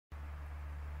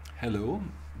Hello,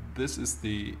 this is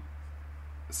the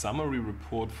summary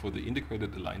report for the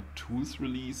integrated aligned tools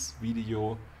release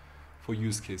video for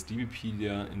use case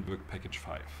DBpedia in work package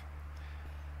 5.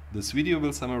 This video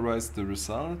will summarize the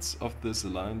results of this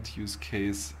aligned use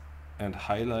case and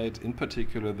highlight in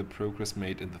particular the progress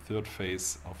made in the third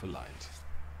phase of aligned.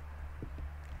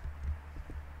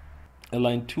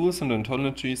 Aligned tools and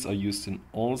ontologies are used in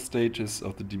all stages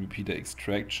of the DBpedia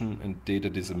extraction and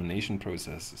data dissemination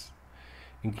processes,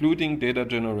 including data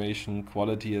generation,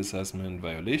 quality assessment,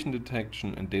 violation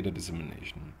detection, and data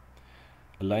dissemination.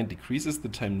 Aligned decreases the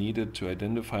time needed to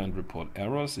identify and report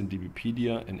errors in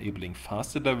DBpedia, enabling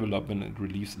faster development and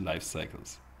release life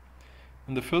cycles.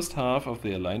 In the first half of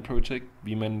the Aligned project,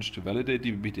 we managed to validate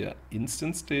DBpedia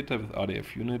instance data with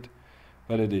RDF unit,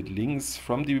 validate links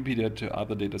from DBpedia to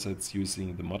other datasets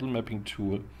using the model mapping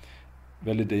tool,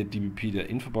 validate DBpedia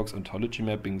infobox ontology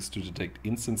mappings to detect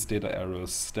instance data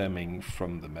errors stemming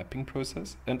from the mapping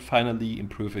process, and finally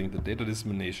improving the data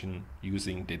dissemination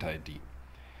using data ID.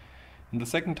 In the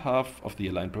second half of the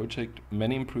Aligned project,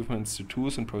 many improvements to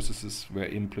tools and processes were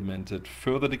implemented,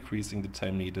 further decreasing the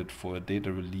time needed for a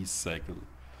data release cycle.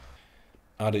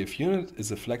 RDF unit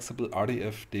is a flexible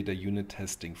RDF data unit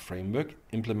testing framework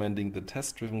implementing the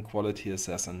test-driven quality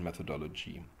assessment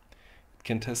methodology.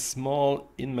 Can test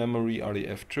small, in-memory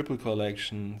RDF triple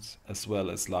collections as well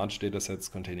as large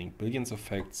datasets containing billions of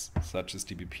facts, such as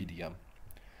DBpedia.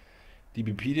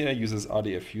 DBpedia uses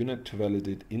RDF unit to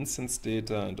validate instance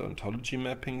data and ontology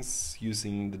mappings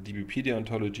using the DBpedia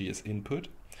ontology as input.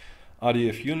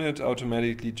 RDF unit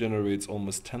automatically generates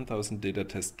almost 10,000 data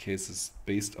test cases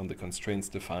based on the constraints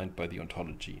defined by the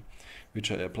ontology, which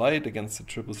are applied against the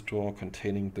triple store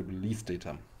containing the release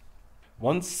data.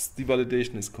 Once the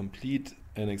validation is complete,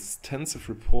 an extensive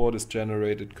report is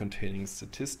generated containing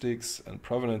statistics and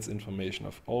provenance information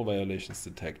of all violations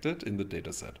detected in the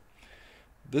dataset.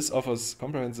 This offers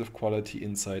comprehensive quality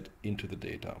insight into the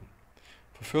data.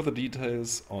 For further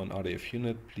details on RDF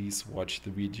unit, please watch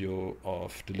the video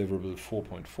of Devliverable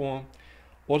 4.4,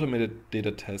 Automated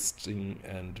Data Testing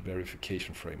and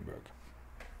Verification Framework.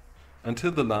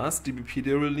 Until the last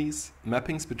DBpedia release,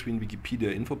 mappings between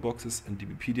Wikipedia infoboxes and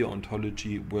DBpedia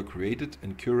ontology were created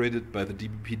and curated by the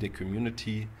DBpedia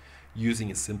community using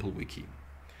a simple wiki.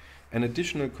 An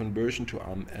additional conversion to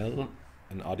RML,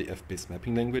 an RDF-based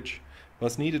mapping language,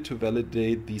 was needed to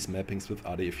validate these mappings with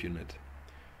RDF unit.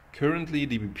 Currently,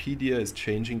 DBpedia is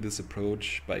changing this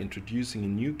approach by introducing a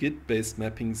new Git-based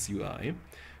mappings UI,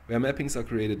 where mappings are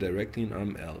created directly in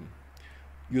RML.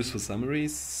 Useful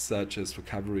summaries, such as for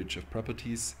coverage of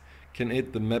properties, can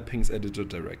aid the mappings editor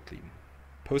directly.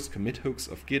 Post-commit hooks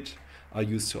of Git are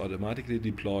used to automatically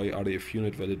deploy RDF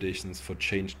unit validations for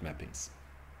changed mappings.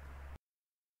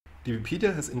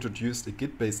 DBpedia has introduced a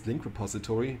Git-based link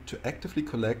repository to actively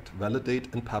collect, validate,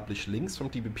 and publish links from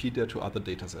DBpedia to other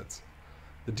datasets.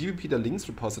 The DBpedia links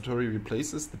repository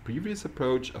replaces the previous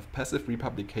approach of passive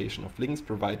republication of links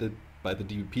provided by the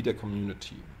DBpedia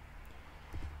community.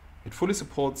 It fully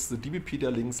supports the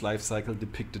DBpedia links lifecycle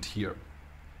depicted here.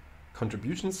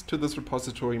 Contributions to this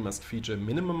repository must feature a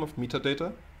minimum of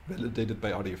metadata, validated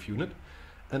by RDF unit,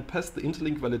 and pass the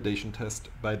interlink validation test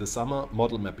by the Summer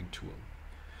model mapping tool.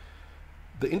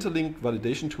 The interlink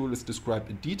validation tool is described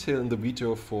in detail in the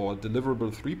video for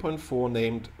Devliverable 3.4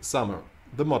 named Summer,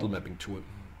 the model mapping tool.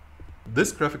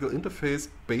 This graphical interface,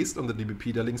 based on the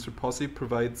DBpedia links repository,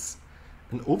 provides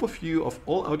an overview of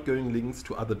all outgoing links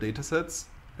to other datasets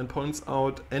and points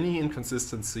out any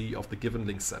inconsistency of the given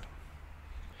link set.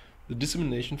 The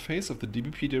dissemination phase of the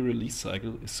DBpedia release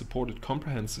cycle is supported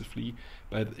comprehensively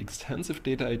by the extensive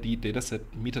data ID dataset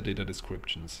metadata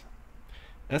descriptions.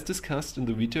 As discussed in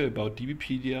the video about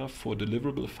DBpedia for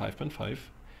Devliverable 5.5,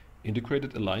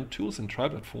 integrated aligned tools and trial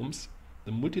platforms,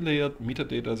 the multi-layered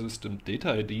metadata system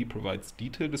data ID provides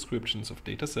detailed descriptions of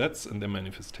datasets and their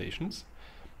manifestations,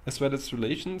 as well as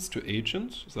relations to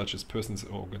agents, such as persons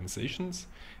or organizations,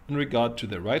 in regard to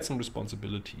their rights and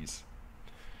responsibilities.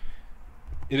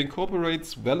 It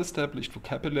incorporates well-established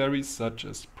vocabularies such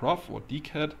as prof or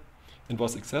dcat and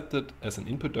was accepted as an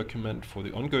input document for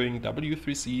the ongoing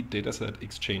W3C dataset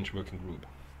exchange working group.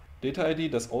 Data ID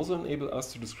does also enable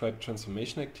us to describe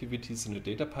transformation activities in a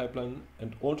data pipeline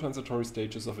and all transitory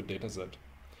stages of a dataset.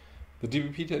 The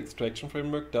DBpedia extraction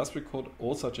framework does record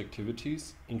all such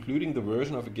activities, including the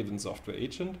version of a given software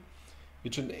agent,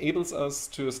 which enables us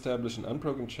to establish an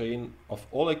unbroken chain of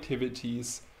all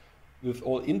activities with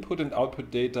all input and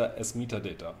output data as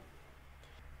metadata.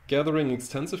 Gathering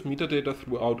extensive metadata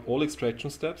throughout all extraction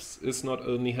steps is not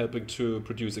only helping to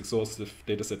produce exhaustive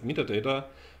dataset metadata,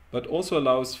 but also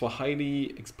allows for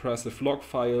highly expressive log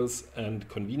files and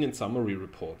convenient summary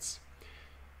reports.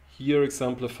 Here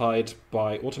exemplified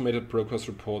by automated progress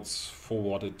reports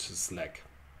forwarded to Slack.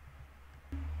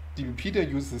 DBpedia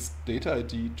uses data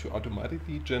ID to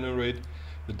automatically generate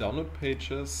the download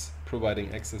pages,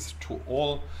 providing access to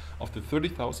all of the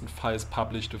 30,000 files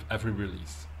published with every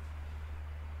release.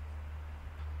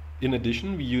 In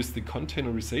addition, we use the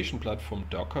containerization platform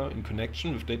Docker in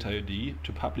connection with data ID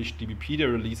to publish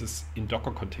DBpedia releases in Docker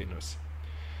containers.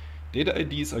 Data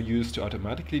IDs are used to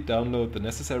automatically download the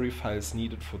necessary files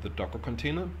needed for the Docker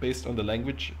container based on the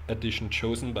language addition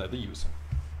chosen by the user.